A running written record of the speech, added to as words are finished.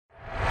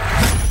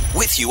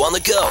with you on the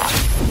go.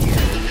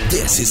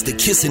 This is the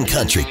Kissin'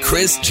 Country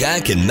Chris,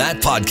 Jack, and Matt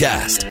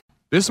podcast.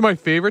 This is my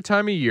favorite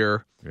time of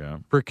year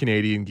for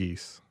Canadian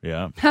geese.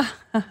 Yeah.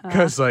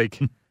 Because,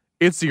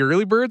 it's the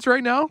early birds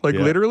right now,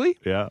 literally.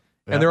 Yeah.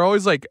 And they're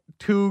always,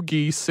 2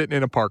 geese sitting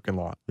in a parking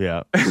lot.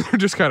 Yeah. And they're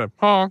just kind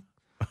of,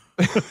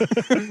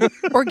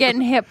 Or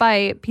getting hit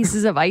by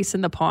pieces of ice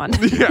in the pond.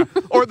 Yeah.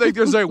 Or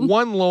there's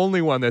one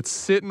lonely one that's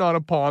sitting on a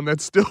pond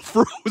that's still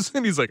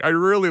frozen. He's like, I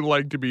really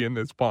like to be in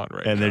this pond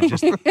right now.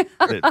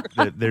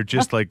 And they're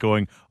just like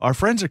going, our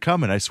friends are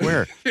coming, I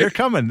swear. They're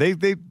coming. They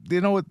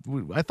you know what,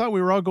 I thought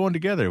we were all going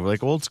together,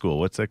 like old school.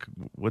 What's the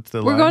We're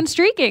line? going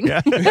streaking.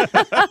 Yeah.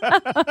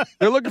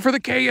 They're looking for the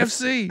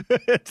KFC.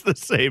 It's the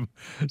same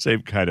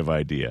kind of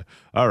idea.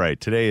 All right,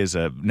 today is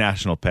a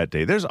National Pet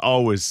Day. There's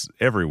always,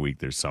 every week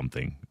there's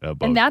something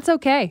about And that's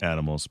okay.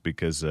 animals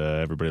because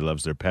everybody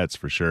loves their pets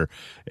for sure.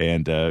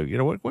 And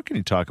what can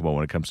you talk about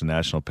when it comes to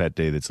National Pet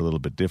Day that's a little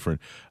bit different?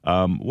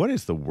 What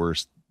is the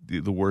worst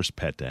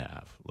pet to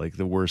have? Like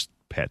the worst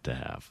pet to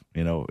have?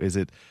 Is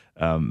it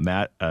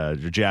Matt,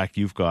 Jack,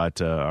 you've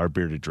got our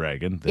bearded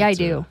dragon. Yeah, I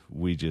do.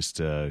 We just,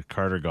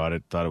 Carter got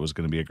it, thought it was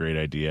going to be a great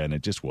idea, and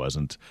it just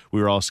wasn't.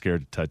 We were all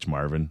scared to touch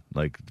Marvin.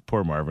 Like,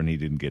 poor Marvin, he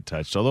didn't get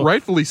touched. Although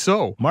Rightfully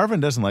so. Marvin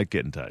doesn't like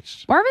getting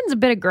touched. Marvin's a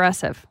bit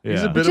aggressive. Yeah.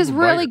 He's a bit Which of is a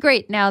really biter.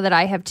 great now that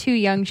I have 2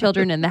 young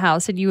children in the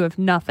house and you have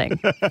nothing.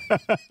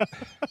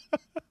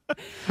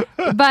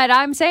 But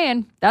I'm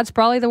saying that's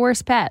probably the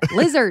worst pet.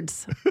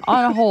 Lizards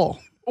on a whole.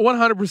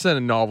 100% a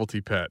novelty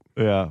pet.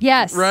 Yeah.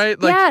 Yes. Right?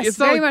 Yes, it's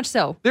not very much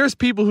so. There's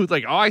people who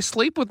I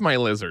sleep with my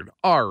lizard.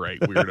 All right,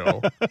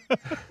 weirdo.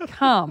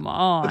 Come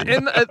on.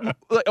 And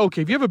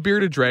okay, if you have a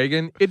bearded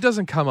dragon, it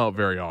doesn't come out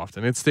very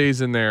often. It stays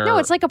in there. No,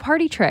 it's like a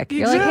party trick.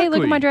 You're like, hey, look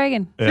Exactly. at my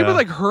dragon. Think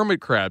of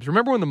hermit crabs.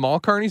 Remember when the mall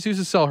carnies used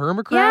to sell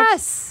hermit crabs?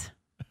 Yes.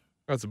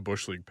 That's a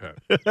bush league pet.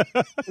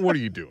 What are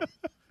you doing?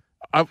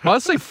 I'll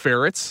say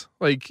ferrets.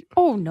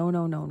 Oh,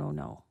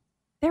 no.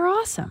 They're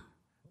awesome.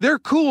 They're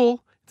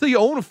cool until you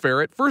own a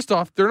ferret. First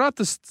off, they're not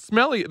the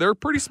smelly. They're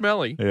pretty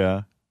smelly.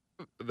 Yeah.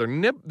 They're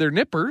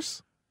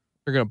nippers.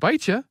 They're gonna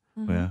bite you.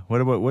 Yeah. What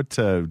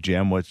about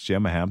Gem? What's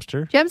Gem, a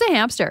hamster? Gem's a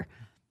hamster.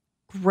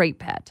 Great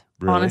pet.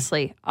 Really?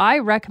 Honestly. I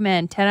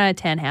recommend 10 out of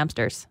 10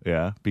 hamsters.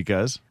 Yeah,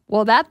 because?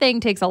 Well, that thing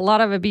takes a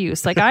lot of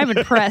abuse. I'm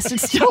impressed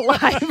it's still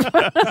alive.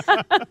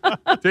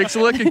 Takes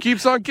a lick and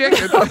keeps on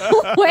kicking.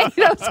 Way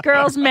those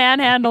girls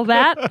manhandle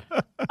that.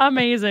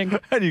 Amazing.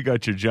 And you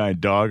got your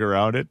giant dog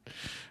around it.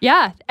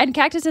 Yeah. And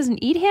Cactus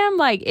doesn't eat him.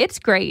 It's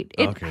great.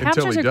 Okay.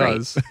 Until Hamsters he are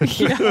does.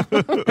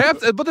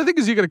 great. But the thing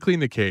is, you got to clean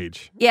the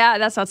cage. Yeah,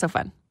 that's not so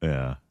fun.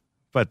 Yeah.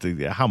 But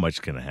how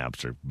much can a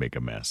hamster make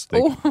a mess?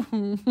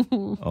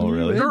 Oh,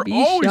 really? They're be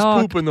always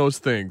shocked. pooping those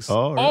things.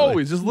 Oh, really?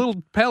 Always. Just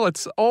little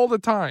pellets all the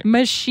time.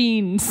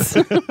 Machines.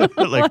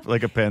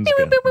 like a pen's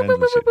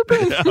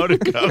machine. Out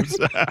it comes.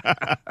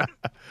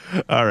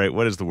 All right.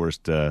 What is the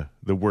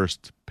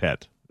worst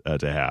pet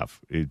to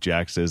have?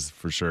 Jack says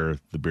for sure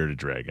the bearded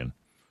dragon.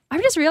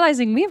 I'm just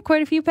realizing we have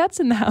quite a few pets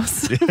in the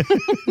house.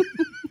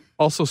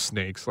 Also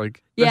snakes.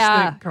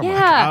 Yeah. Snake, come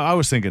Yeah. on. I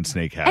was thinking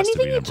snake has to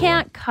Anything be you number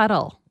can't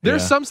cuddle.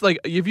 There's Yeah. some,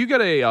 if you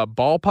get a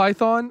ball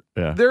python,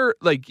 Yeah. they're,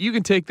 you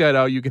can take that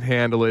out. You can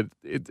handle it.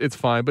 It's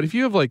fine. But if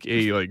you have, a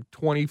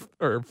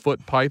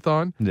 20-foot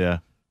python, one. Yeah.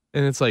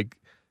 and it's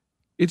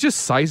it's just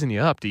sizing you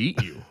up to eat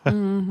you.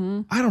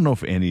 Mm-hmm. I don't know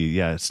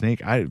if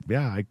snake. I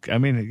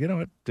mean, you know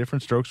what?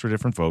 Different strokes for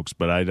different folks,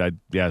 but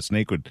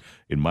snake would,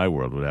 in my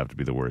world, would have to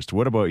be the worst.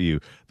 What about you?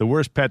 The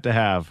worst pet to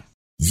have?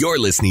 You're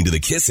listening to the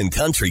Kissin'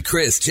 Country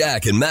Chris,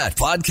 Jack, and Matt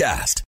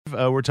podcast.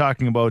 We're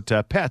talking about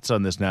pets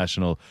on this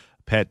National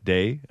Pet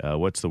Day.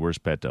 What's the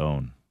worst pet to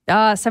own?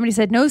 Somebody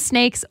said no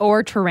snakes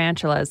or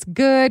tarantulas.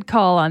 Good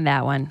call on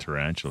that one.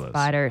 Tarantulas.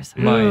 Spiders.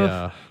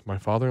 My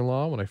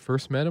father-in-law, when I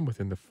first met him,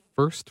 within the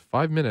first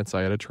 5 minutes,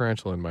 I had a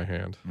tarantula in my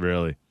hand.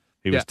 Really?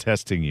 He was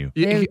testing you.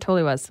 There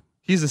totally was.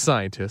 He's a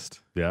scientist.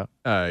 Yeah.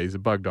 He's a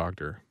bug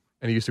doctor.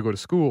 And he used to go to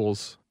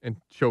schools and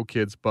show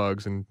kids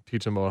bugs and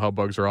teach them about how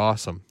bugs are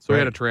awesome. So he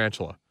had a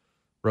tarantula,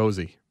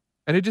 Rosie.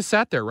 And it just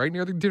sat there right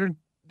near the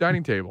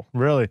dining table.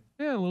 Really?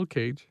 Yeah, a little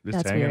cage. Just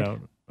That's hanging weird. out.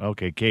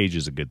 Okay, cage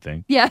is a good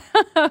thing. Yeah.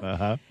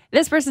 Uh-huh.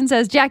 This person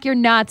says, Jack, you're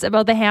nuts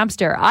about the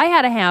hamster. I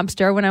had a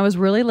hamster when I was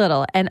really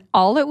little, and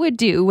all it would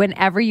do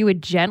whenever you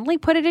would gently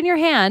put it in your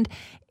hand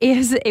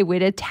is it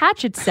would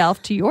attach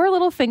itself to your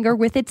little finger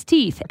with its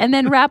teeth and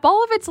then wrap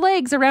all of its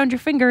legs around your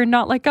finger and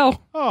not let go.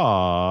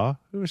 Aw,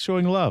 it was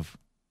showing love.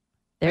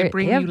 They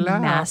bring have you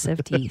love.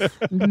 massive teeth.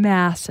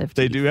 Massive teeth.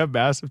 They do have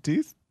massive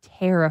teeth?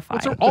 Terrifying.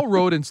 That's what all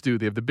rodents do.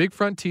 They have the big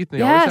front teeth and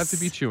they always have to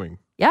be chewing.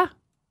 Yeah.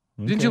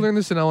 Didn't you learn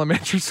this in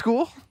elementary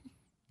school?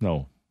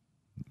 No,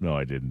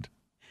 I didn't.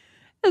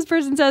 This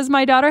person says,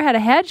 my daughter had a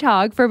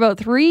hedgehog for about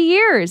 3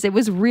 years. It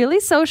was really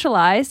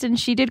socialized and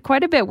she did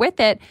quite a bit with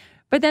it.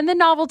 But then the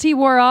novelty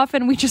wore off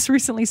and we just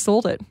recently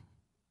sold it.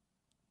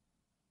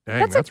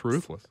 Dang, that's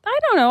ruthless. I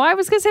don't know. I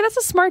was going to say that's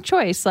a smart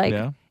choice.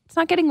 Yeah. It's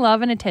not getting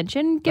love and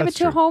attention. Give That's it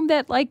to a true. home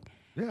that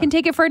can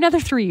take it for another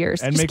 3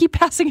 years. And Just make- keep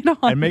passing it on.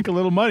 And make a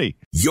little money.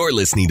 You're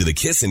listening to the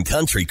Kissin'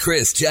 Country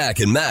Chris, Jack,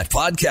 and Matt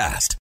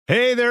podcast.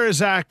 Hey, there is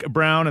Zach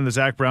Brown and the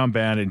Zach Brown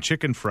Band in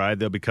Chicken Fried.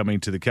 They'll be coming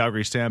to the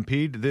Calgary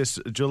Stampede this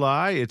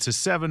July. It's a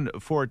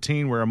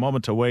 7:14. We're a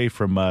moment away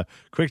from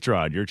Quick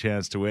Draw, your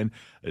chance to win.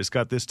 I just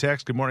got this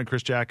text. Good morning,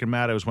 Chris, Jack, and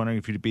Matt. I was wondering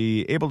if you'd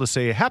be able to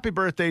say happy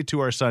birthday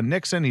to our son,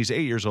 Nixon. He's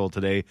 8 years old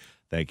today.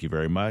 Thank you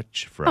very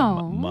much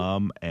from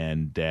Mom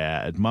and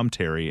Dad, Mom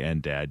Terry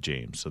and Dad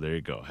James. So there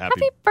you go.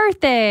 Happy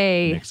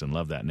birthday. Nixon.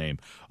 Love that name.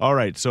 All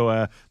right.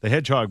 So the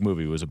Hedgehog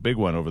movie was a big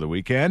one over the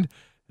weekend.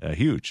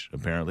 Huge,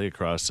 apparently,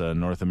 across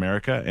North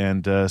America.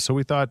 And so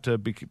we thought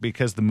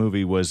because the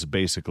movie was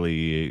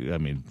basically,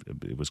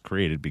 it was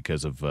created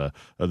because of the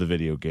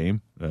video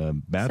game.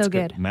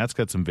 Matt's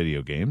got some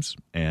video games,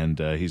 and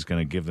he's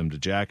going to give them to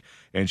Jack,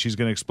 and she's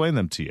going to explain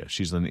them to you.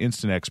 She's an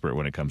instant expert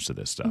when it comes to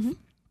this stuff. Mm-hmm.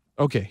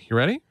 Okay, you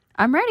ready?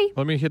 I'm ready.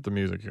 Let me hit the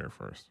music here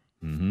first.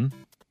 Mm-hmm.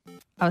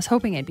 I was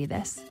hoping it'd be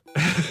this.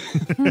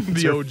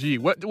 The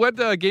OG.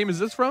 What game is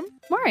this from?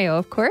 Mario,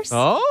 of course.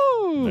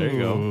 Oh, there you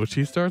go.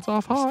 She starts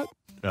off hot.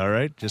 All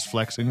right, just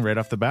flexing right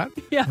off the bat.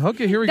 Yeah.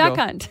 Okay, here we Duck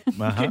go. Hunt.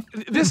 Uh-huh.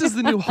 This is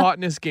the new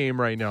hotness game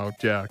right now,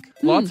 Jack.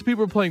 Lots of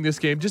people are playing this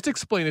game. Just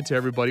explain it to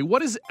everybody.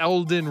 What is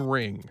Elden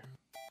Ring?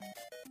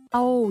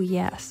 Oh,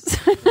 yes.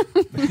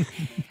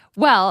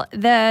 Well,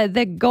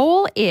 the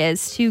goal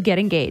is to get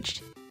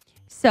engaged.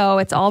 So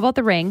it's all about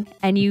the ring,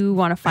 and you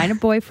want to find a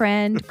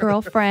boyfriend,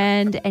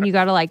 girlfriend, and you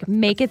got to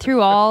make it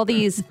through all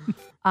these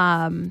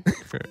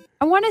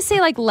I want to say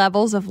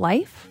levels of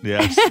life.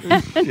 Yes.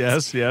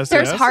 yes.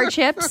 There's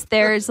hardships.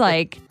 There's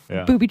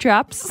booby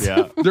traps.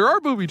 Yeah. There are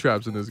booby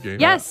traps in this game.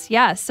 Yes.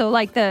 So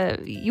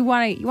you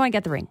want to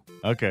get the ring.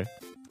 Okay.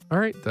 All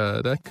right.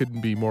 That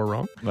couldn't be more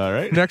wrong. All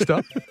right. Next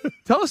up,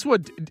 tell us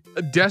what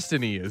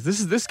Destiny is.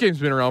 This game's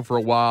been around for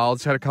a while.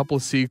 It's had a couple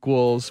of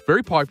sequels.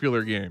 Very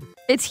popular game.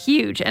 It's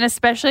huge. And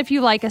especially if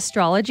you like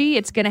astrology,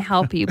 it's going to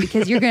help you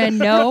because you're going to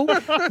know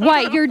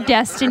what your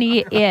destiny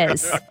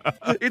is.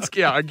 It's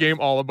a game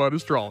all about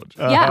astrology.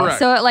 Yeah. Correct.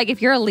 So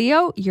if you're a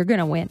Leo, you're going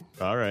to win.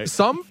 All right.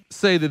 Some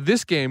say that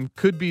this game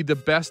could be the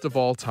best of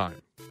all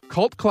time.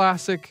 Cult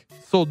classic,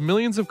 sold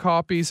millions of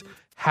copies,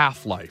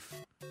 Half-Life.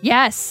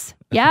 Yes.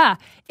 Yeah.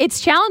 It's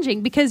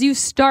challenging because you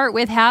start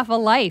with half a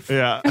life.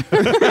 Yeah.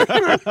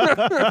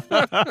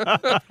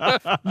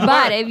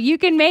 But if you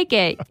can make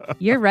it,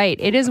 you're right.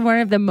 It is one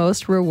of the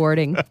most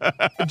rewarding.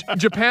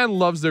 Japan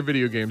loves their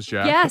video games,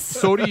 Jack. Yes.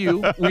 So do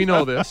you. We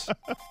know this.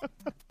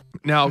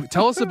 Now,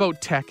 tell us about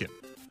Tekken.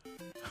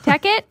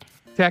 Tekken?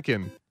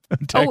 Tekken.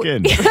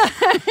 Tekken.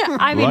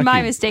 I mean, my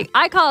Lucky. mistake.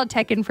 I call it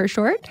Tekken for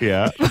short.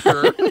 Yeah.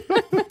 Sure.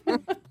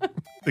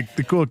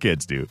 The cool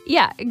kids do.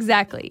 Yeah,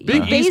 exactly.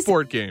 Big You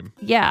esport game.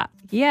 Yeah.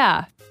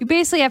 You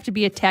basically have to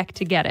be a tech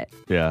to get it.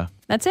 Yeah.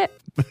 That's it.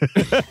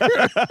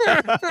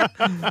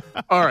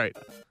 All right.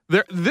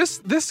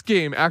 This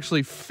game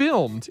actually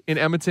filmed in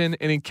Edmonton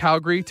and in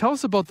Calgary. Tell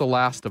us about The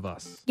Last of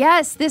Us.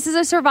 Yes, this is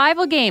a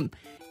survival game.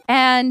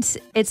 And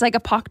it's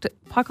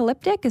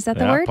apocalyptic. Is that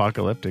the word?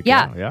 Apocalyptic.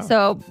 Yeah. Yeah.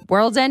 So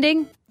world's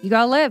ending. You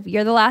got to live.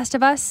 You're the last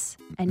of us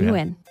and you Yeah.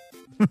 win.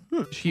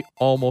 She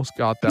almost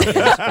got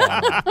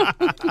that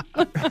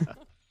one.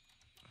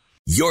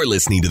 You're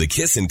listening to the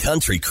Kissin'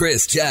 Country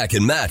Chris, Jack,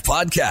 and Matt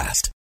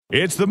podcast.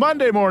 It's the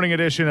Monday morning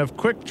edition of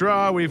Quick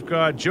Draw. We've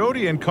got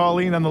Jody and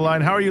Colleen on the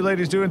line. How are you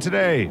ladies doing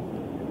today?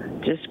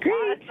 Just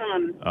great.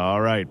 Awesome.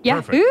 All right. Yeah.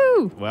 Perfect.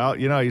 Ooh. Well,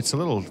 it's a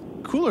little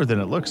cooler than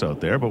it looks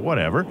out there, but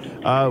whatever.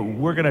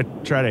 We're going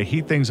to try to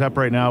heat things up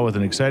right now with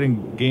an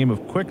exciting game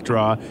of Quick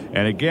Draw.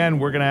 And again,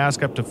 we're going to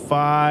ask up to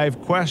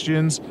 5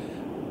 questions.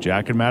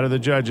 Jack and Matt are the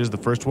judges. The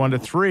first 1 to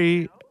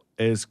 3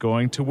 is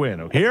going to win.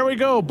 Okay. Here we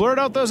go. Blurt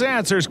out those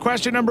answers.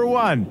 Question number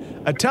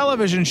 1. A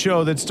television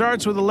show that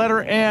starts with the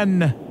letter N.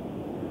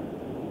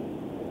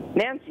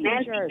 Nancy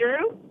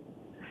Drew?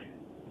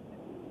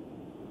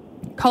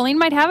 Colleen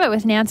might have it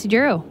with Nancy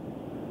Drew.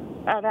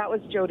 That was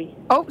Jody.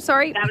 Oh,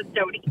 sorry. That was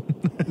Jody.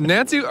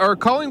 Nancy or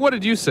Colleen, what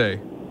did you say?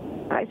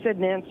 I said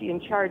Nancy in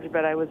charge,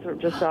 but I was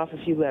just off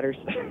a few letters.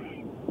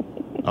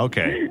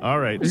 Okay. All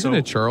right. Isn't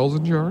it Charles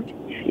in charge?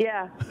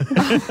 Yeah.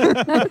 That's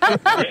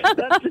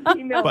the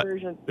female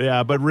version.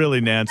 Yeah, but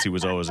really Nancy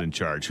was always in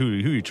charge. Who are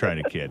you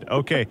trying to kid?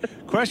 Okay.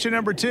 Question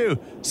number 2.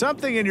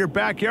 Something in your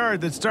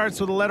backyard that starts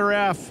with the letter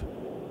F.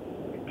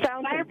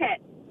 Fire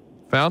pit.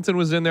 Fountain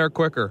was in there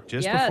quicker.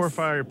 Just Yes. before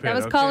fire pit. That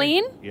was okay.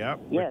 Colleen? Yep.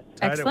 Yes.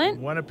 Tied at Excellent.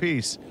 1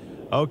 apiece.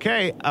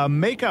 Okay. A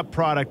makeup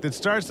product that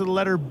starts with the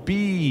letter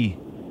B.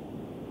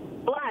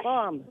 Blush.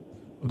 Bomb.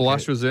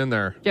 Blush was in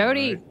there.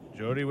 Jody. All right.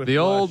 Jody with The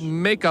old blush.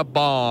 makeup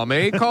bomb,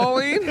 eh,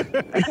 Colleen? Yeah.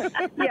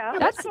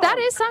 That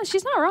is some.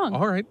 She's not wrong.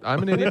 All right,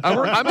 I'm an idiot. I'm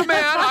a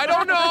man. I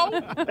don't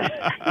know.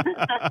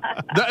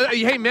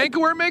 Hey, man can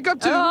wear makeup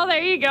too. Oh,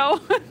 there you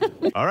go.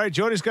 All right.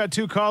 Jody's got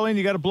 2. Colleen,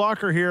 you got a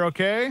blocker here,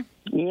 okay?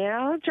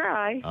 Yeah, I'll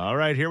try. All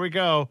right. Here we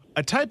go.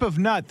 A type of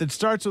nut that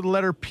starts with the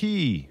letter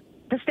P.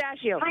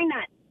 Pistachio. Pine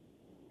nut.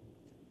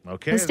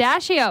 Okay.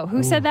 Pistachio.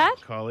 Who said that?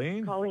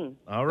 Colleen. Colleen.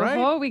 All right.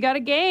 Oh, we got a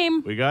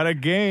game. We got a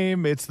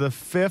game. It's the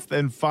 5th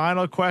and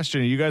final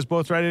question. Are you guys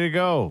both ready to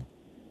go?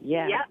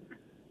 Yeah. Yep.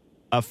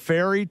 A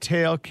fairy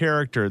tale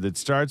character that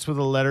starts with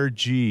the letter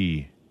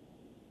G.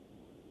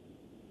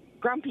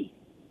 Grumpy.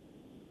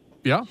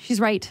 Yeah. She's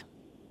right.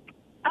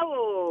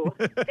 Oh.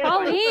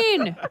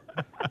 Colleen.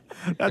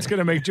 That's going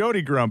to make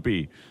Jody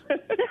grumpy.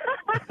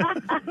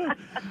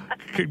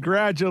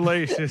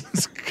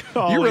 Congratulations,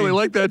 Colleen. You really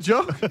like that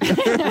joke?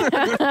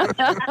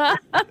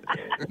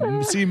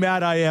 See,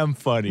 Matt, I am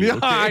funny. Yeah,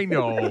 okay? I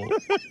know.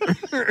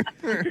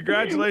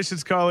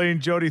 Congratulations, Colleen.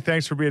 Jody,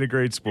 thanks for being a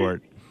great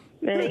sport.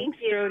 Thank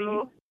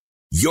you.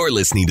 You're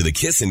listening to the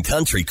Kissin'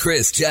 Country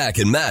Chris, Jack,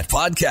 and Matt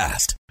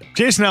podcast.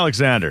 Jason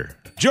Alexander,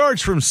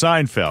 George from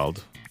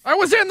Seinfeld, I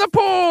was in the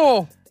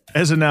pool.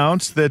 has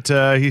announced that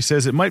he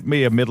says it might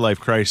be a midlife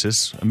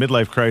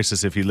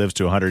crisis if he lives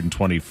to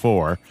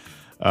 124.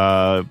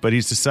 But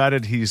he's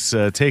decided he's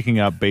taking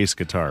up bass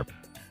guitar.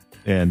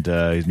 And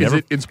he's Is never.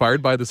 it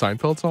inspired by the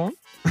Seinfeld song?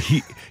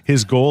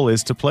 His goal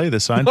is to play the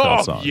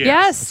Seinfeld song. yeah.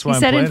 Yes, That's he why I'm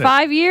said in playing it.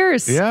 5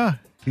 years. Yeah,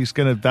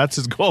 that's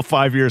his goal,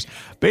 5 years.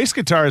 Bass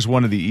guitar is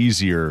one of the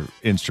easier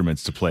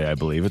instruments to play, I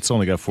believe. It's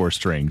only got 4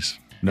 strings.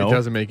 No, It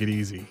doesn't make it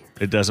easy.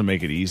 It doesn't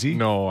make it easy?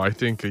 No, I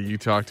think you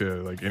talk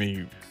to like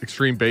any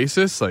extreme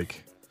bassist,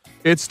 like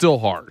it's still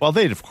hard. Well,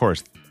 of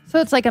course. So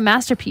it's like a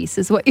masterpiece,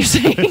 is what you're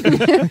saying.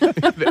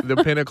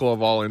 the pinnacle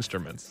of all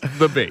instruments,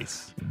 the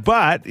bass.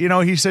 But,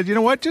 he said, you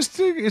know what? Just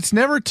it's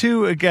never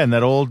too, again,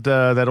 that old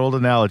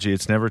analogy.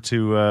 It's never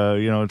too,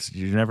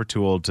 you're never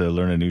too old to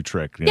learn a new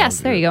trick. Yes,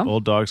 there you go.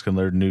 Old dogs can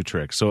learn new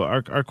tricks. So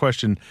our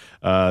question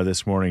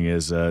this morning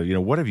is,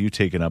 what have you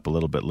taken up a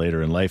little bit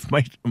later in life?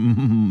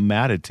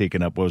 Matt had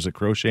taken up, what was it,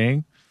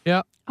 crocheting?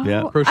 Yeah.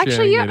 Yeah. Crocheting,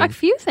 Actually, yeah, a knitting.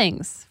 few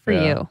things for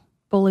Yeah. you.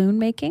 Balloon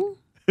making.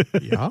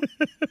 Yeah.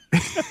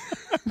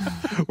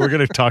 We're going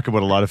to talk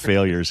about a lot of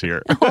failures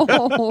here.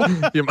 Oh,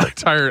 Yeah,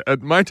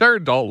 my entire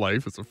adult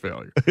life is a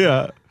failure.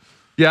 Yeah.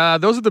 Yeah,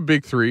 those are the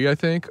big 3, I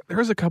think.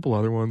 There's a couple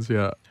other ones,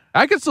 yeah.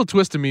 I can still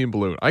twist a mean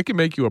balloon. I can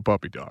make you a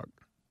puppy dog.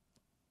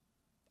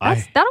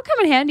 that'll come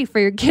in handy for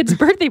your kids'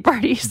 birthday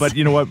parties. But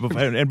you know what?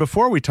 And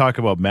before we talk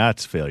about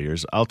Matt's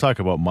failures, I'll talk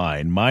about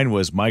mine.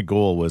 My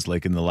goal was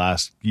like in the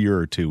last year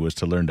or 2 was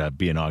to learn to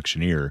be an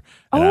auctioneer.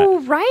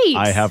 And right.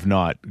 I have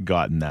not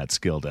gotten that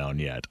skill down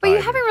yet. But you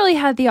either. haven't really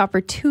had the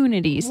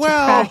opportunities to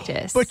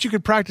practice. But you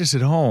could practice at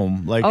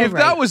home. Like, Oh, If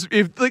right. that was,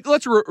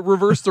 let's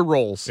reverse the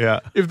roles. Yeah.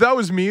 If that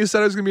was me who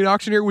said I was going to be an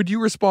auctioneer, would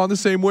you respond the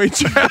same way,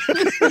 Jack?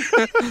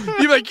 You'd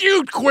be like,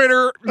 you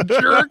quitter,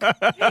 jerk.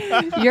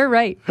 You're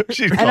right.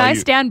 She'd And call I you-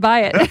 stand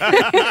by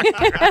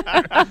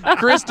it.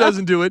 Chris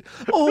doesn't do it.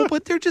 Oh,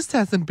 but there just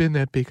hasn't been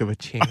that big of a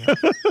chance.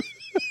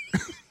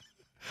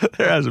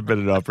 there hasn't been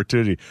an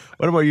opportunity.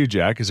 What about you,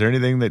 Jack? Is there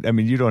anything that,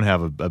 you don't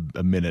have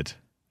a minute?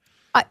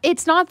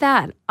 It's not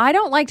that. I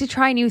don't like to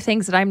try new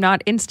things that I'm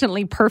not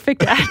instantly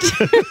perfect at.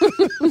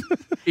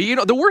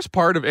 The worst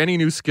part of any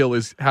new skill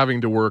is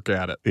having to work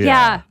at it.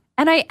 Yeah.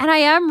 And I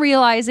am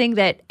realizing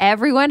that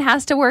everyone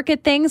has to work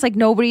at things. Like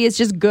nobody is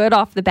just good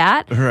off the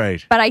bat.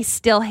 Right. But I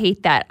still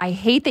hate that. I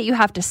hate that you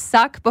have to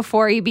suck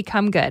before you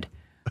become good.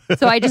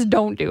 So I just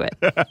don't do it.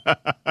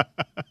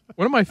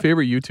 One of my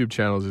favorite YouTube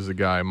channels is a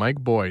guy, Mike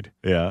Boyd,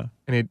 Yeah.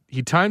 and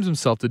he times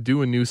himself to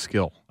do a new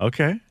skill,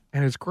 Okay.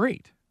 and it's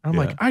great. I'm Yeah.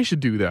 like, I should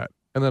do that.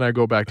 And then I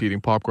go back to eating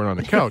popcorn on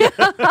the couch.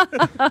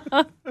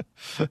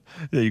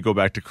 Then you go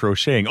back to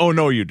crocheting. Oh,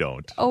 no, you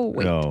don't. Oh,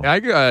 wait. No.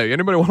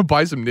 Anybody want to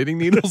buy some knitting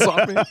needles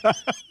off me?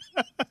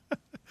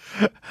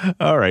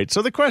 All right.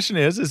 So the question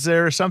is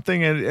there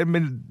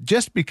something,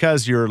 just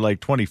because you're like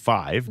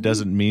 25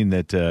 doesn't mean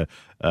that,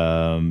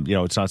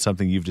 it's not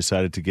something you've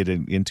decided to get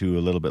into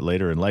a little bit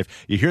later in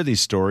life. You hear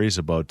these stories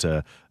about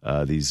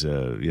these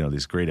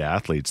great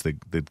athletes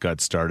that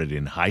got started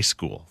in high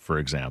school, for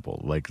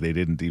example. Like they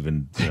didn't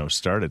even,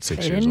 start at 6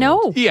 I years didn't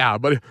old. know. Yeah,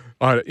 but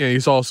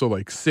he's also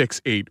like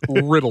 6'8",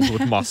 riddled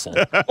with muscle.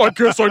 I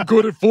guess I'm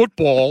good at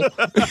football.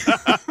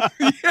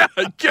 Yeah,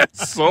 I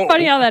guess so.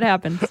 Funny how that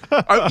happens.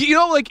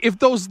 If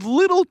those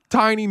little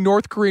tiny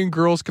North Korean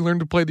girls can learn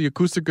to play the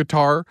acoustic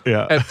guitar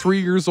Yeah. at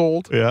 3 years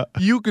old, Yeah.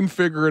 you can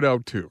figure it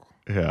out too.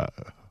 Yeah.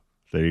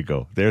 There you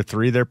go. They're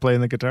 3, they're playing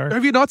the guitar?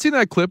 Have you not seen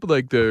that clip?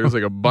 Like there's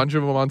like a bunch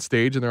of them on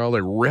stage and they're all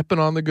like ripping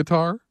on the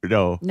guitar.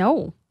 No.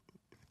 No.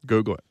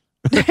 Google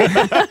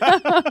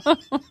it.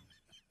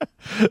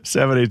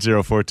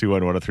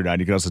 780-421-1039.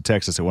 You can also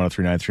text us at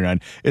 103939.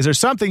 Is there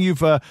something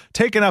you've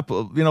taken up, a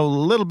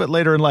little bit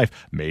later in life?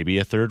 Maybe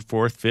a 3rd,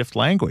 4th, 5th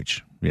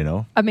language,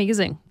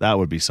 Amazing. That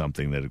would be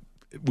something that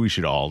we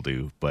should all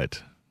do,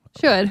 but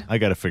Should. I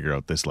got to figure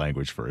out this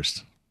language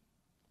first.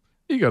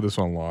 You got this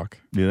on lock.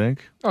 Do you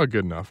think? Oh,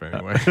 good enough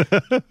anyway.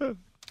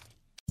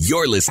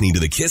 You're listening to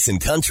the Kissin'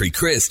 Country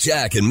Chris,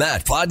 Jack, and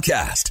Matt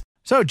podcast.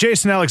 So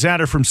Jason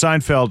Alexander from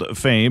Seinfeld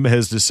fame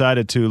has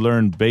decided to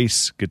learn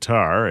bass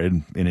guitar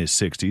in his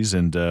 60s.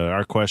 And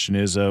our question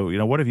is,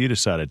 what have you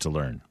decided to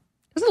learn?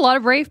 There's a lot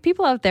of brave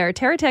people out there.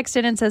 Tara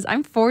texted and says,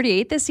 I'm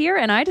 48 this year,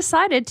 and I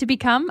decided to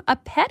become a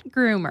pet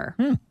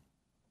groomer.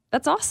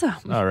 That's awesome.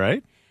 All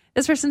right.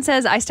 This person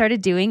says, I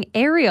started doing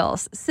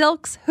aerials,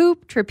 silks,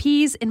 hoop,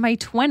 trapeze in my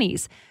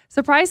 20s.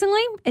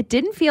 Surprisingly, it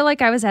didn't feel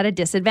like I was at a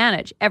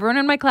disadvantage. Everyone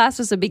in my class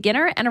was a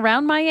beginner and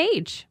around my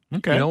age.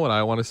 Okay. You know what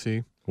I want to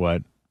see?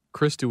 What?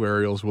 Chris do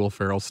Ariel's Will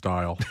Ferrell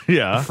style.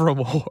 Yeah. From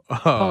Oh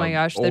my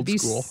gosh, that'd old be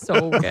school.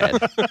 so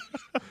good.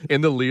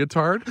 In the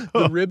leotard,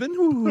 the ribbon.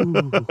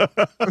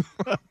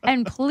 Ooh.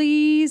 And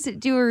please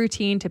do a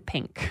routine to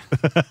Pink.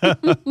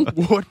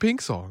 What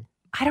Pink song?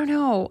 I don't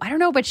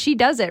know, but she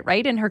does it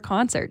right in her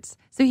concerts.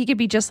 So he could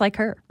be just like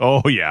her.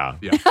 Oh, yeah.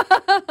 His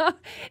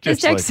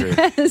Just text like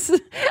her.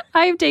 says,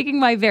 I'm taking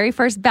my very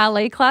first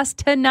ballet class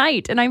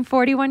tonight and I'm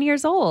 41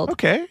 years old.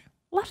 Okay.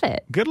 Love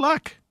it. Good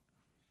luck.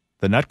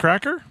 The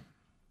Nutcracker?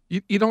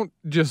 You don't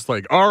just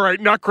like, all right,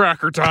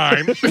 Nutcracker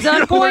time. He's on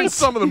Learn point.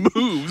 some of the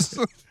moves.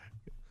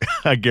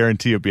 I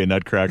guarantee it'd be a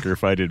Nutcracker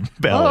if I did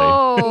ballet.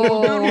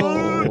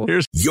 Oh.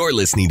 Here's You're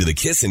listening to the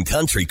Kissin'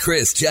 Country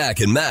Chris,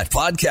 Jack, and Matt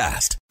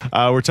podcast.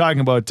 we're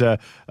talking about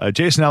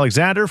Jason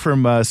Alexander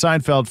from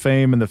Seinfeld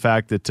fame and the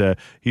fact that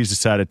he's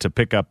decided to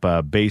pick up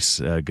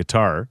bass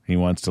guitar. He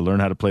wants to learn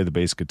how to play the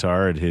bass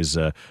guitar. At his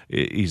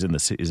he's in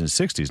his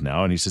 60s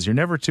now, and he says you're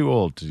never too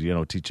old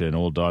to teach an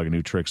old dog a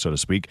new trick, so to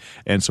speak.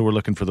 And so we're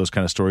looking for those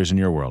kind of stories in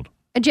your world.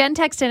 Jen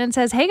texts in and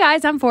says, hey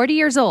guys, I'm 40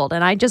 years old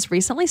and I just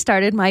recently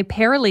started my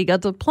paralegal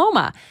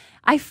diploma.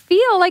 I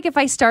feel like if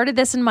I started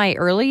this in my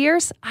early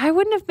years, I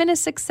wouldn't have been as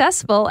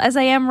successful as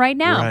I am right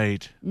now.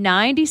 Right.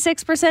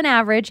 96%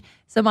 average.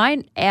 So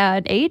my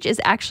age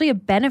is actually a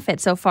benefit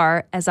so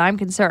far as I'm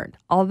concerned.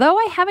 Although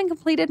I haven't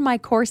completed my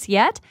course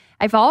yet,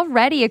 I've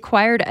already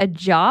acquired a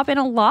job in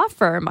a law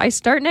firm. I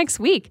start next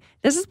week.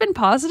 This has been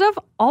positive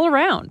all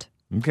around.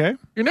 Okay.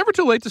 You're never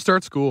too late to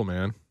start school,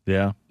 man.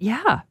 Yeah.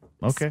 Yeah.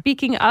 Okay.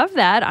 Speaking of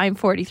that, I'm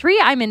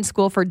 43. I'm in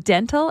school for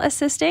dental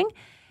assisting.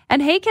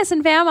 And hey, Kiss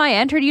and Fam, I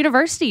entered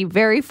university.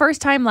 Very first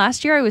time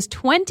last year. I was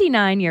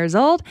 29 years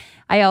old.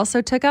 I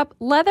also took up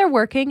leather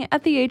working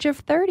at the age of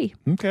 30.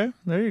 Okay.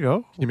 There you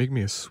go. Can you make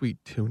me a sweet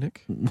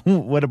tunic?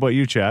 What about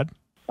you, Chad?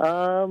 Well,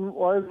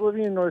 I was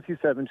living in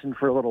Northeast Edmonton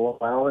for a little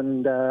while,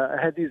 and I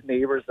had these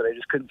neighbors that I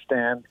just couldn't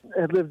stand. I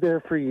had lived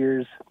there for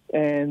years,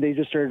 and they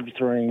just started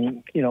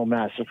throwing,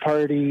 massive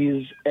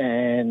parties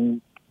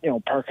and,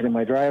 parking in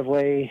my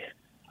driveway,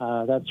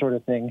 that sort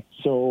of thing.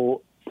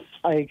 So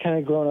I kind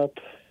of grown up,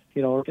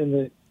 in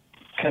the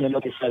kind of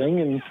another setting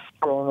and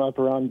growing up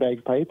around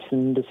bagpipes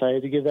and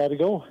decided to give that a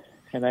go.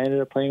 And I ended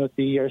up playing with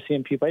the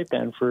RCMP pipe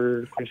band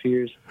for quite a few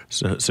years.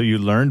 So you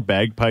learned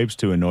bagpipes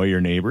to annoy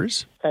your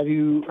neighbors? Have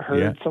you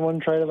heard someone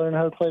try to learn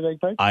how to play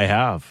bagpipes? I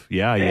have.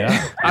 Yeah.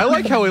 I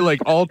like how it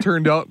all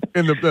turned out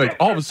in the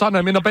all of a sudden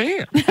I'm in a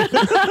band.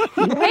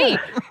 Hey,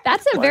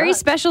 that's a very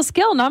special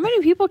skill. Not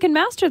many people can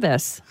master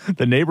this.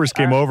 The neighbors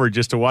came over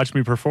just to watch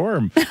me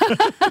perform.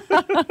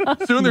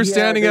 Soon they're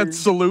standing they're- at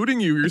saluting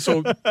you.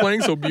 You're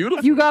playing so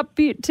beautiful. You got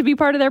to be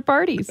part of their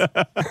parties.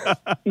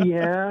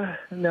 Yeah,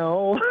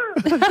 no.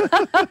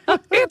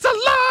 It's a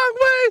long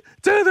way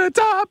to the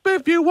top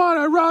if you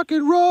want to rock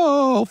and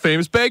roll.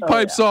 Famous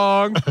bagpipe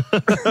song.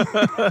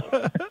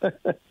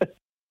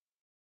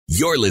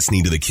 You're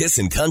listening to the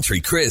Kissin' Country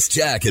Chris,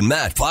 Jack, and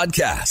Matt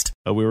podcast.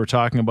 We were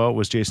talking about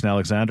was Jason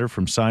Alexander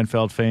from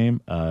Seinfeld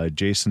fame.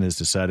 Jason has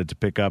decided to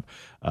pick up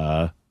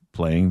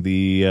playing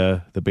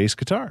the bass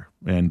guitar,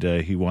 and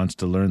he wants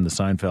to learn the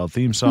Seinfeld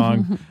theme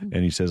song.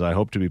 And he says, "I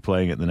hope to be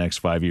playing it in the next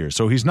 5 years."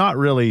 So he's not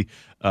really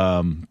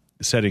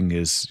setting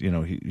his,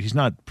 he's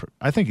not.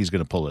 I think he's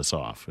going to pull this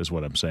off, is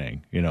what I'm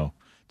saying.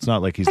 It's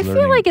not like he's I learning.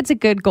 feel like it's a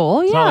good goal.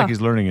 It's Yeah. not like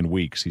he's learning in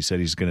weeks. He said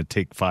he's going to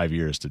take 5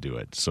 years to do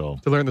it. So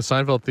To learn the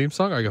Seinfeld theme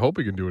song, I hope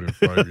he can do it in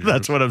 5 years.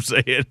 that's what I'm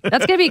saying.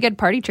 That's going to be a good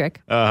party trick.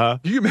 Can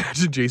you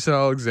imagine Jason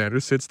Alexander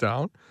sits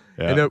down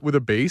and with a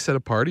bass at a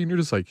party, and you're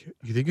just like,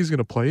 you think he's going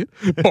to play it?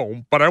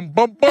 Boom, ba-dum,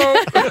 bum, bum.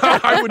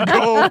 I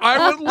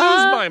would lose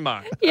my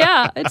mind.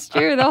 Yeah, it's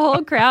true. The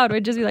whole crowd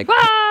would just be like,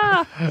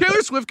 "Wah!"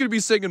 Taylor Swift could be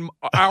singing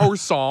our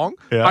song.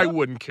 Yeah. I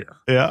wouldn't care.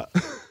 Yeah.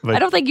 But I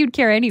don't think you'd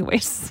care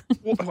anyways.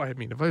 Well, I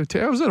mean, if I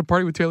was at a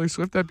party with Taylor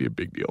Swift, that'd be a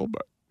big deal.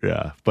 But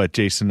yeah, but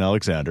Jason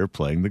Alexander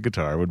playing the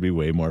guitar would be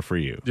way more for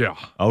you. yeah.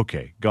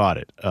 Okay, got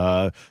it.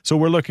 So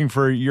we're looking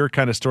for your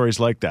kind of stories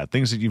like that,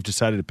 things that you've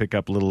decided to pick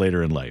up a little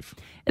later in life.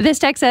 This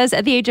text says,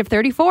 at the age of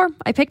 34,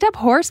 I picked up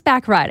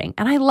horseback riding,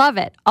 and I love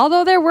it.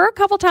 Although there were a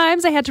couple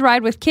times I had to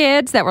ride with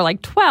kids that were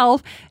like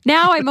 12,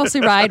 now I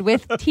mostly ride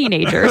with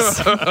teenagers.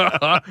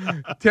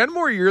 10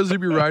 more years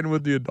you'd be riding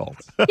with the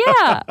adults.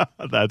 Yeah.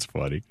 That's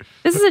funny.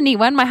 This is a neat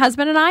one. My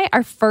husband and I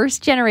are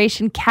first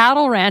generation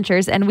cattle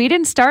ranchers, and we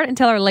didn't start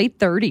until our late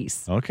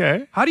 30s.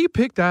 Okay. How do you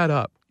pick that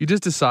up? You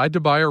just decide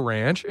to buy a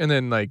ranch and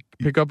then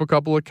pick up a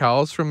couple of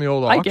cows from the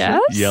old auction? I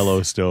guess.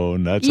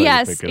 Yellowstone. That's how you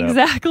Yes, pick it up.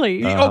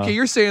 exactly. Okay,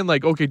 you're saying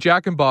okay,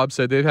 Jack and Bob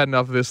said they've had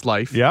enough of this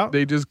life. Yeah.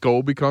 They just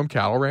go become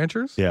cattle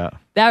ranchers? Yeah.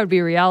 That would be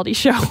a reality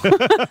show.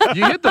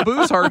 You hit the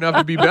booze hard enough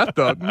to be Beth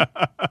Dutton.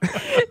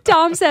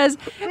 Tom says,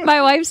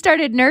 my wife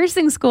started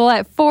nursing school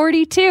at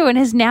 42 and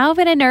has now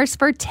been a nurse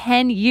for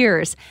 10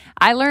 years.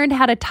 I learned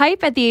how to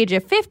type at the age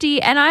of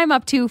 50, and I'm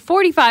up to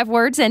 45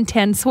 words and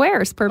 10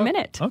 swears per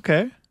minute.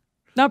 Okay.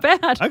 Not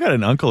bad. I got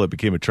an uncle that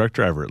became a truck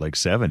driver at like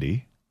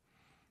 70.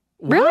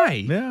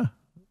 Why? Yeah.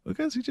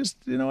 Because he just,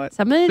 you know what?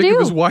 Something to Think of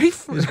his do.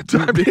 wife.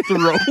 Time to hit the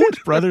road.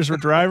 Brothers were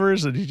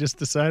drivers, and he just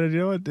decided, you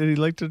know what? He'd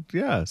like to,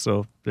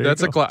 so there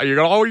That's you go. you're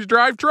gonna always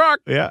drive truck.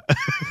 Yeah.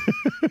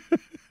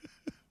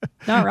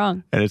 Not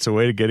wrong. And it's a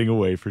way of getting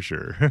away for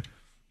sure.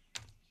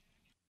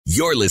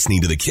 You're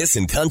listening to the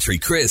Kissin' Country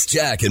Chris,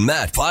 Jack, and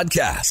Matt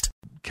podcast.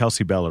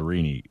 Kelsey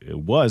Ballerini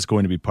was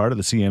going to be part of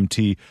the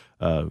CMT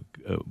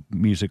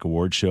Music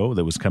Award show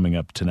that was coming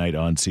up tonight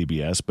on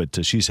CBS,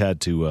 but she's had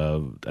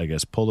to, I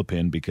guess, pull the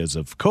pin because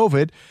of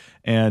COVID.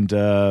 And,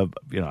 I'm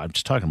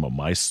just talking about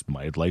my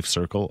life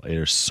circle.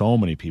 There's so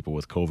many people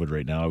with COVID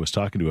right now. I was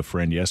talking to a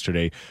friend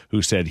yesterday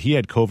who said he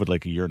had COVID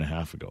like a year and a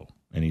half ago.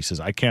 And he says,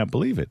 I can't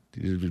believe it.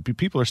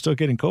 People are still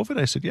getting COVID?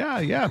 I said,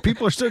 yeah,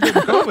 people are still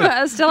getting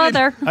COVID. Still out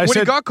there. I When said,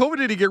 he got COVID,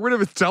 did he get rid of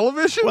his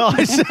television? well,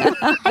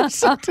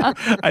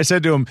 I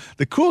said to him,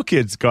 the cool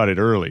kids got it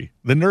early.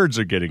 The nerds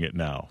are getting it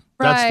now.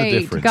 That's the Right,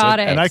 difference. got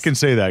And it. I can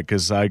say that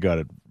because I got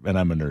it, and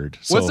I'm a nerd.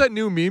 So. What's that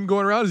new meme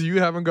going around? Is you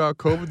haven't got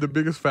COVID. The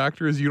biggest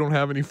factor is you don't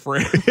have any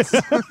friends.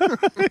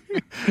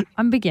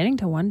 I'm beginning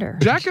to wonder.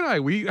 Jack and I,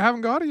 we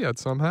haven't got it yet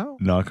somehow.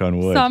 Knock on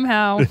wood.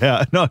 Somehow.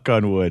 Yeah, knock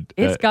on wood.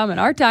 It's coming.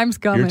 Our time's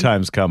coming. Your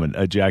time's coming.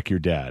 Jack, your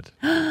dad.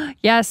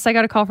 Yes, I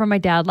got a call from my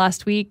dad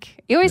last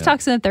week. He always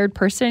talks in the third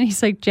person.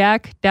 He's like,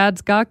 Jack,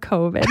 Dad's got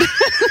COVID.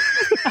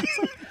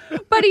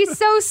 But he's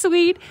so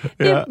sweet.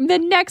 Yeah. The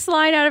next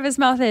line out of his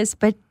mouth is,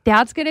 but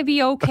Dad's going to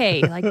be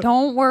okay. Like,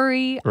 don't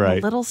worry. I'm Right.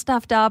 a little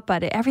stuffed up,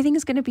 but everything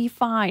is going to be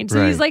fine. So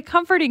Right. he's like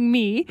comforting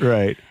me.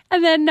 Right.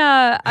 And then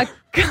a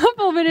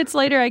couple minutes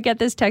later, I get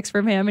this text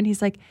from him, and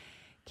he's like,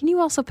 can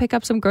you also pick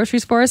up some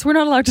groceries for us? We're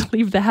not allowed to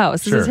leave the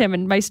house. This Sure. is him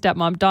and my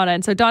stepmom, Donna.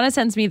 And so Donna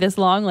sends me this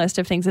long list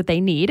of things that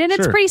they need. And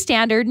it's Sure. pretty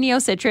standard.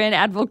 Neocitrin,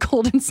 Advil,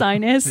 cold and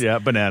sinus. Yeah,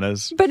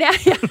 bananas. But Do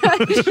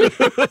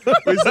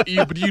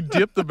you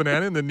dip the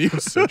banana in the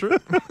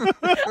Neocitrin?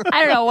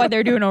 I don't know what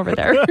they're doing over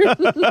there.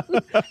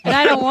 And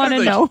I don't want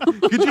to know.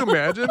 Could you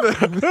imagine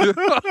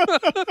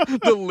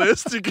the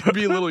list? It could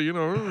be a little,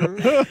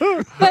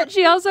 But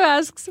she also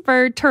asks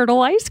for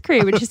turtle ice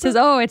cream. And she says,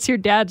 oh, it's your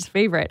dad's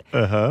favorite.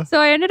 Uh-huh. So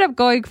I ended up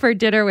going for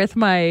dinner with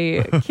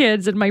my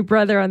kids and my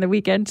brother on the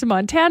weekend to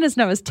Montana's,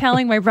 and I was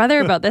telling my brother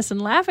about this and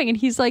laughing, and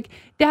he's like,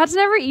 Dad's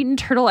never eaten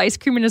turtle ice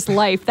cream in his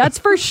life. That's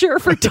for sure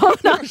for Donna.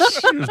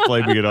 She was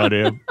blaming it on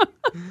him.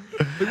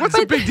 Like, what's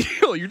the big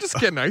deal? You're just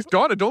getting nice.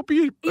 Donna, don't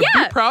be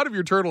proud of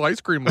your turtle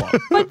ice cream love.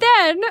 But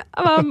then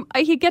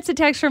he gets a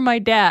text from my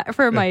dad,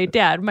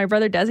 my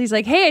brother does. He's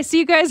like, hey, I see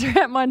you guys are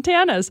at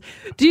Montana's.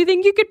 Do you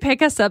think you could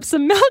pick us up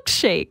some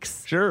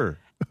milkshakes? Sure.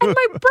 And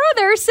my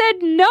brother said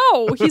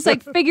no. He's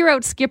like, figure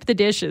out skip the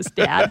dishes,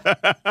 Dad.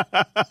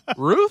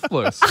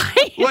 Ruthless.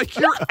 Like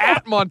you're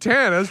at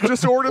Montana's,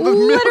 just order the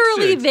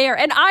Literally milkshakes. there.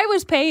 And I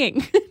was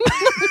paying.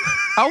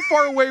 How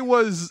far away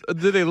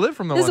did they live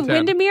from the This is Montana?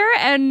 Windermere,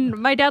 and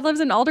my dad lives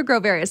in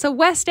Aldergrove area. So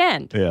West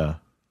End. Yeah.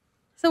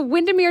 So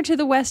Windermere to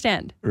the West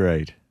End.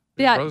 Right.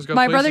 Yeah. brother's got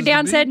My brother places to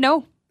Dan be? said no.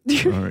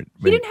 All right.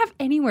 He didn't have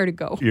anywhere to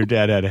go. Your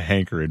dad had a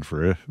hankering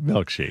for a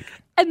milkshake.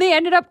 And they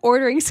ended up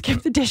ordering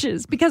skip the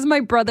dishes because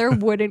my brother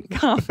wouldn't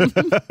come.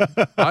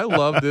 I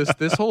love this.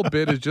 This whole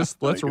bit is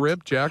just let's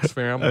rip Jack's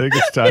family. I think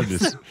it's time to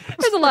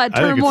There's a lot of I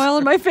think it's turmoil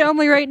in my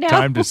family right now.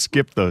 time to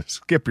skip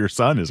your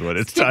son is what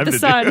it's time the to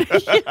sun.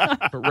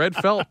 do. Red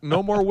felt,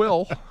 no more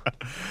will.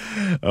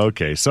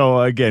 Okay,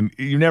 so again,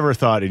 you never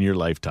thought in your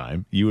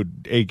lifetime you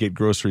would A, get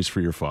groceries for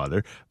your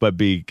father, but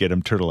B, get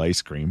him turtle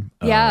ice cream.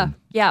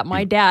 Yeah,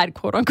 my dad,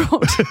 quote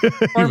unquote,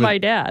 or my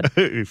dad.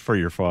 For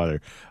your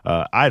father.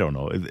 I don't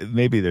know.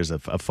 Maybe there's a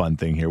fun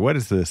thing here. What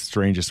is the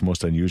strangest,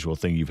 most unusual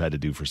thing you've had to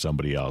do for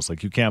somebody else?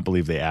 Like you can't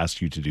believe they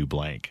asked you to do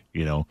blank,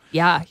 you know?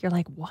 Yeah, you're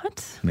like,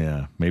 what?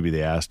 Yeah. Maybe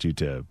they asked you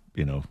to,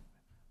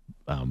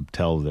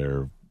 tell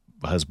their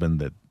husband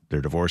that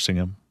they're divorcing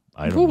him.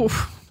 I don't know. Ooh,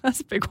 that's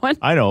a big one.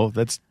 I know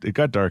it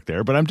got dark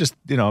there, but I'm just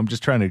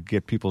trying to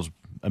get people's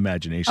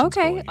imaginations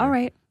Okay, going all here,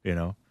 right. You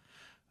know?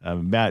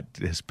 Matt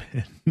has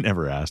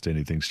never asked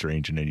anything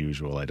strange and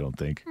unusual, I don't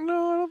think.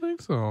 No, I don't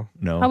think so.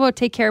 No. How about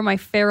take care of my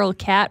feral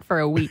cat for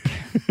a week?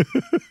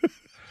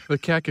 The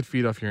cat could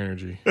feed off your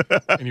energy,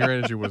 and your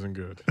energy wasn't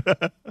good.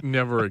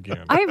 Never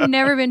again. I've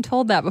never been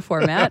told that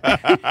before, Matt.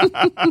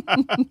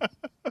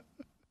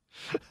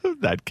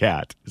 That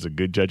cat is a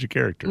good judge of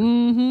character.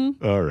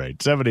 Mm-hmm. All right.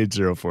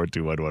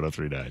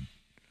 780-421-1039.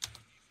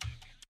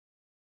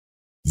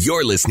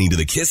 You're listening to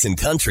the Kissin'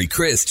 Country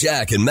Chris,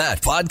 Jack, and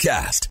Matt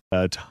podcast.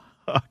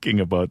 Talking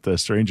about the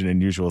strange and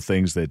unusual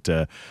things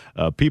that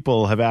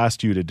people have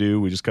asked you to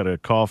do. We just got a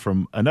call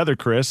from another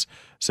Chris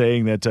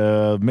saying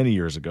that many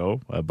years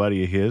ago, a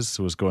buddy of his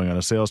was going on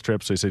a sales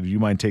trip. So he said, do you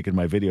mind taking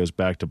my videos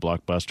back to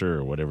Blockbuster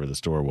or whatever the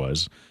store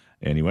was?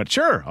 And he went,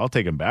 sure, I'll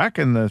take them back.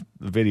 And the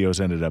videos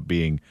ended up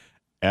being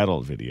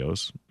adult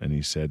videos. And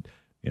he said,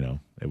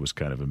 it was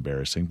kind of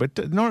embarrassing.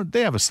 But no,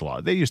 they have a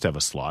slot. They used to have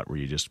a slot where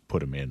you just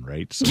put them in,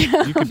 right? So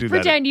you could do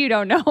Pretend you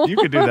don't know. You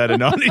could do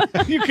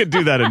that You could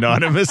do that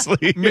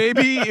anonymously.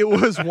 Maybe it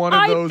was one of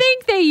I those.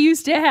 think they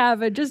used to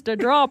have just a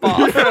drop off.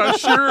 Yeah,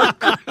 sure.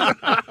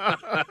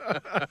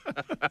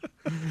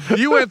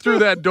 You went through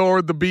that door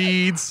with the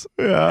beads.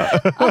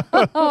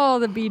 Oh,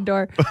 the bead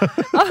door.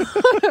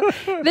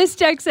 This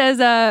text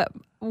says,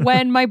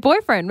 when my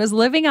boyfriend was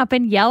living up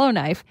in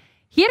Yellowknife,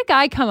 he had a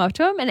guy come up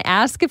to him and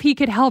ask if he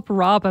could help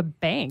rob a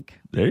bank.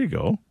 There you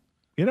go.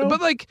 You know,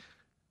 But like,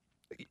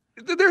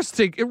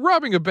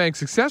 robbing a bank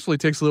successfully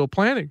takes a little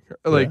planning.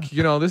 Like,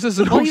 this is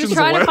an Well, he Ocean's was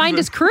trying to 11. find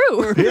his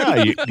crew.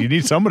 yeah, you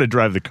need someone to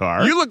drive the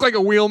car. You look like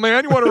a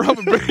wheelman. You want to rob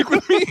a bank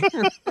with me?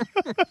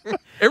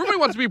 Everybody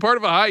wants to be part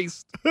of a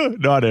heist.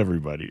 Not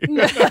everybody.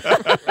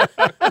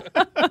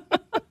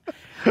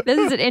 This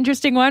is an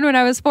interesting one. When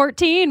I was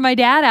 14, my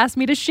dad asked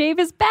me to shave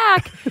his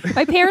back.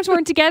 My parents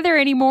weren't together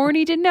anymore, and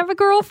he didn't have a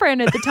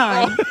girlfriend at the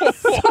time.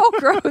 So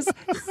gross.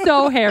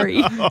 So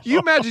hairy. You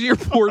imagine your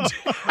poor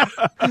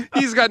dad.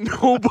 He's got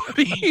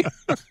nobody.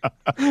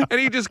 And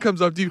he just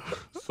comes up to you,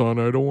 son,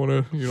 I don't want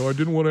to, I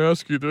didn't want to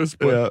ask you this,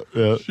 but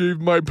shave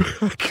my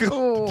back.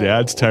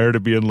 Dad's tired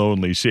of being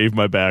lonely. Shave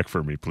my back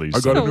for me, please. I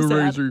got a So new sad.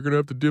 razor. You're going to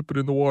have to dip it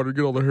in the water,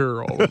 get all the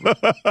hair all over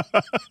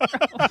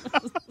it.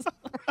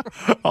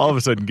 All of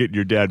a sudden, getting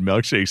your dad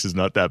milkshakes is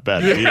not that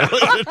bad.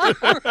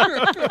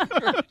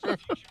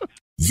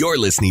 You're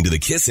listening to the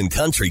Kissin'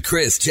 Country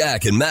Chris,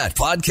 Jack, and Matt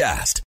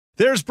podcast.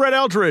 There's Brett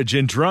Eldridge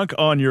in Drunk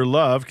on Your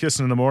Love.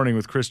 Kissing in the Morning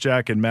with Chris,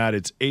 Jack, and Matt.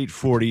 It's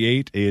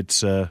 8:48.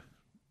 It's, did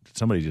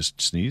somebody just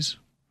sneeze?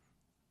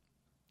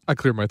 I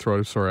cleared my throat.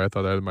 I'm sorry. I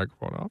thought I had the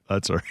microphone off.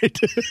 That's all right.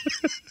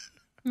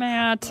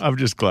 Matt. I'm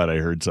just glad I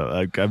heard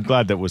something. I'm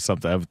glad that was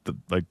something.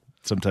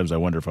 Sometimes I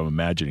wonder if I'm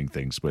imagining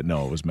things, but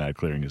no, it was Matt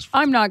clearing his.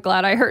 I'm not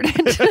glad I heard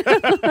it.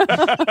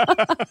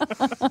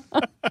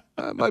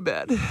 My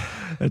bad.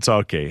 It's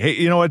okay. Hey,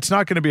 it's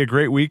not going to be a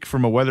great week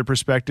from a weather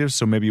perspective,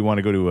 so maybe you want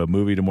to go to a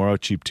movie tomorrow,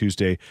 Cheap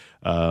Tuesday.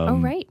 Oh,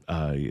 right.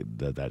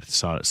 That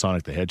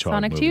Sonic the Hedgehog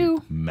Sonic movie.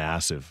 2.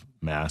 Massive.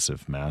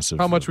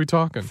 How much we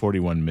talking?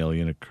 41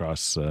 million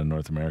across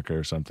North America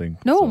or something.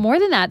 No, So, more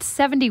than that.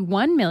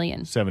 71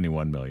 million.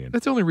 71 million.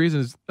 That's the only reason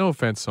is, no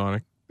offense,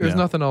 Sonic. There's Yeah.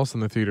 nothing else in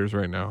the theaters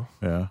right now.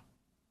 Yeah.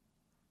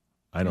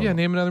 I don't Yeah, know.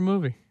 name another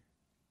movie.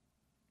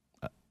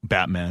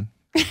 Batman.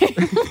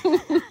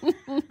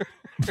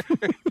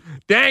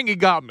 Dang, he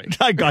got me.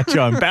 I got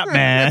you on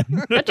Batman.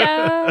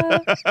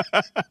 Gotcha.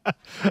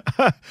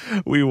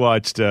 We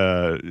watched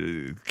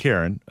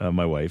Karen,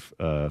 my wife.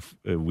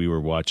 We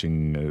were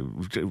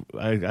watching.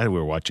 We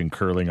were watching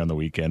curling on the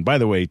weekend. By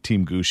the way,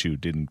 Team Gushu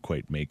didn't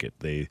quite make it.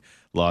 They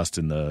lost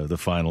in the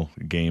final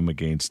game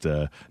against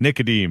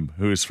Nicodem,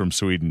 who is from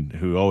Sweden,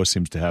 who always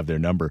seems to have their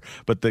number.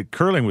 But the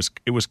curling was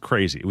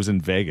crazy. It was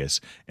in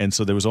Vegas, and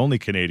so there was only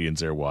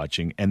Canadians there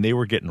watching, and they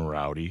were getting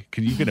rowdy.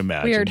 You can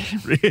imagine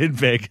in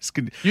Vegas.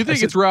 You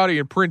think it's rowdy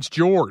in Prince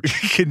George?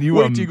 Can you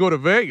wait till you go to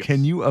Vegas?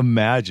 Can you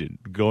imagine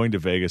going to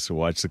Vegas to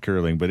watch the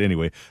curling? But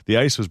anyway, the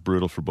ice was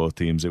brutal for both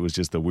teams. It was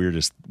just the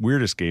weirdest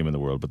game in the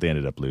world, but they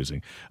ended up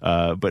losing.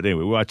 But anyway,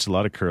 we watched a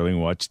lot of curling,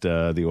 watched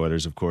the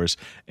Oilers, of course,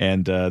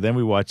 and then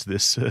we watched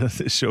this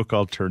show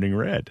called Turning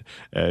Red.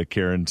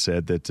 Karen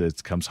said that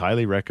it comes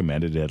highly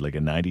recommended. It had like a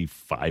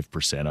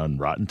 95% on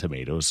Rotten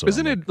Tomatoes. So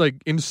Isn't it like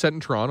set in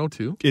Toronto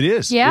too? It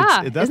is.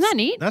 Yeah. Isn't that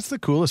neat? That's the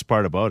coolest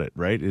part about it,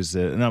 right? Is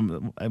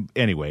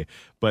anyway,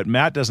 but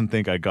Matt doesn't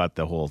think I got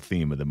the whole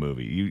theme of the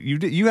movie.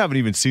 You haven't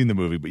even seen the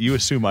movie, but you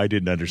assume I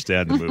didn't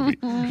understand the movie.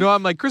 No,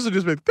 I'm like, Chris will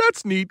just be like,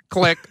 that's neat,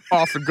 click,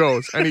 off it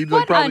goes. And he'd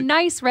like What probably, a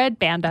nice red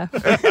panda.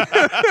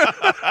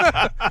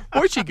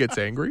 boy, she gets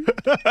angry.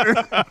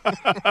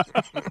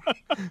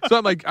 So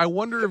I'm like, I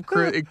wonder if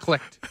it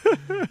clicked.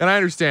 And I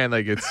understand,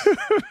 like, it's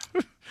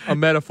a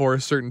metaphor,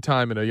 a certain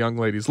time in a young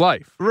lady's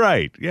life.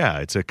 Right. Yeah.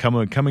 It's a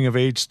coming of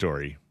age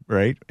story.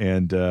 Right.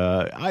 And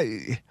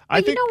I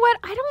But think, you know what?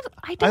 I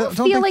don't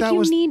feel think like that you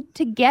was- need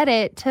to get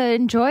it to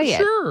enjoy it.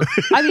 Sure.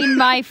 I mean,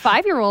 my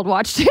 5-year-old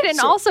watched it and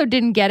also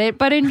didn't get it,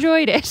 but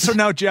enjoyed it. so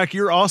now, Jack,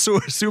 you're also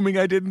assuming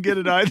I didn't get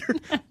it either.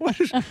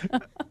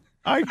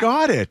 I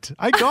got it.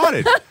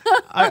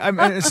 I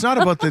mean, it's not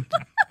about the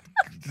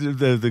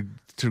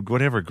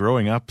whatever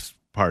growing up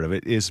part of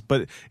it is,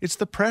 but it's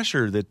the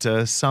pressure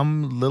that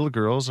some little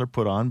girls are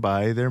put on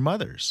by their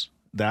mothers.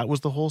 That was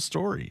the whole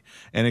story,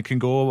 and it can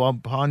go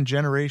upon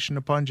generation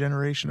upon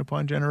generation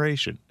upon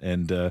generation.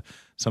 And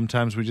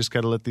sometimes we just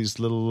got to let these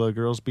little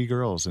girls be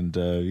girls, and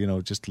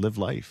just live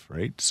life,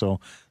 right? So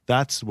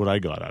that's what I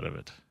got out of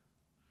it.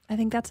 I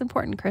think that's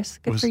important, Chris.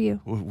 Good for you.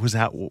 Was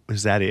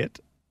that it,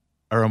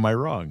 or am I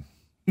wrong?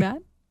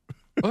 Matt?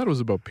 I thought it was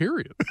about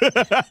period.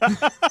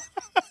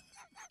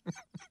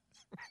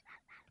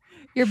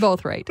 You're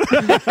both right.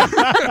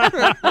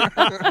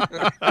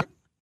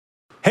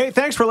 Hey,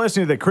 thanks for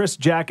listening to the Chris,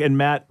 Jack, and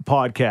Matt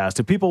podcast.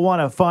 If people want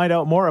to find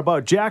out more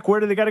about Jack, where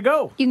do they got to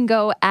go? You can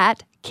go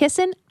at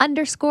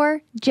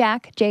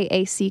kissin_Jack,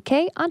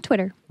 Jack, on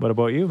Twitter. What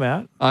about you,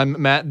 Matt?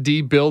 I'm Matt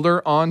D.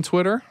 Builder on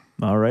Twitter.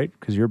 All right,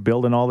 because you're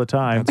building all the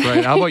time. That's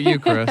right. How about you,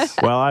 Chris?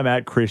 Well, I'm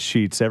at Chris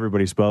Sheets.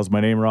 Everybody spells my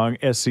name wrong,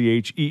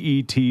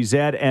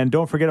 SCHEETZ. And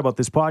don't forget about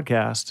this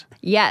podcast.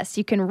 Yes,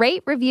 you can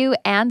rate, review,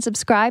 and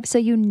subscribe so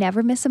you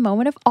never miss a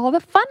moment of all the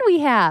fun we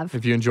have.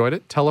 If you enjoyed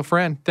it, tell a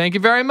friend. Thank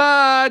you very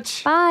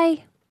much.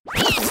 Bye.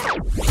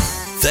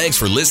 Thanks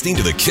for listening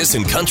to the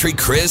Kissin' Country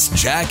Chris,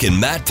 Jack, and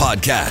Matt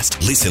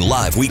podcast. Listen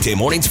live weekday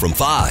mornings from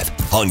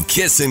 5 on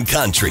Kissin'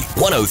 Country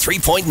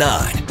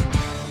 103.9.